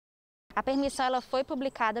A permissão ela foi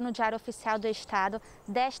publicada no Diário Oficial do Estado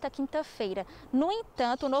desta quinta-feira. No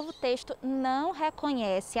entanto, o novo texto não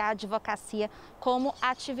reconhece a advocacia como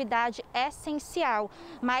atividade essencial,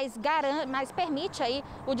 mas permite aí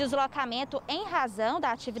o deslocamento em razão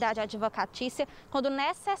da atividade advocatícia quando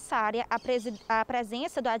necessária a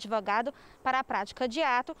presença do advogado para a prática de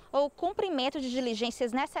ato ou cumprimento de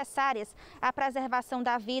diligências necessárias à preservação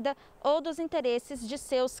da vida ou dos interesses de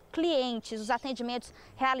seus clientes. Os atendimentos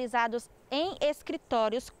realizados em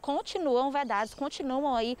escritórios continuam vedados,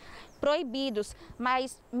 continuam aí proibidos,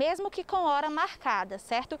 mas mesmo que com hora marcada,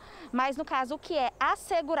 certo? Mas no caso, o que é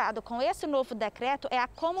assegurado com esse novo decreto é a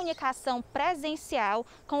comunicação presencial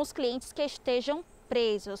com os clientes que estejam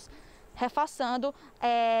presos. Reforçando,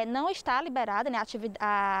 não está liberada, né,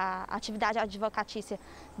 a atividade advocatícia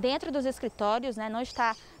dentro dos escritórios, né, não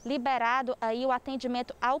está liberado aí o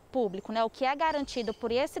atendimento ao público, né? O que é garantido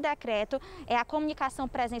por esse decreto é a comunicação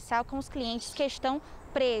presencial com os clientes que estão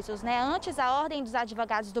presos, né? Antes, a Ordem dos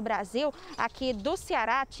Advogados do Brasil, aqui do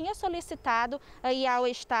Ceará, tinha solicitado aí ao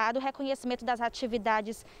Estado o reconhecimento das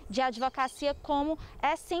atividades de advocacia como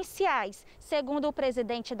essenciais. Segundo o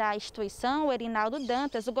presidente da instituição, o Erinaldo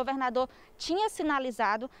Dantas, o governador tinha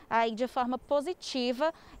sinalizado aí de forma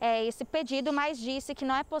positiva esse pedido, mas disse que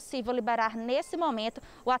não é possível liberar nesse momento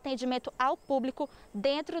o atendimento ao público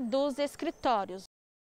dentro dos escritórios.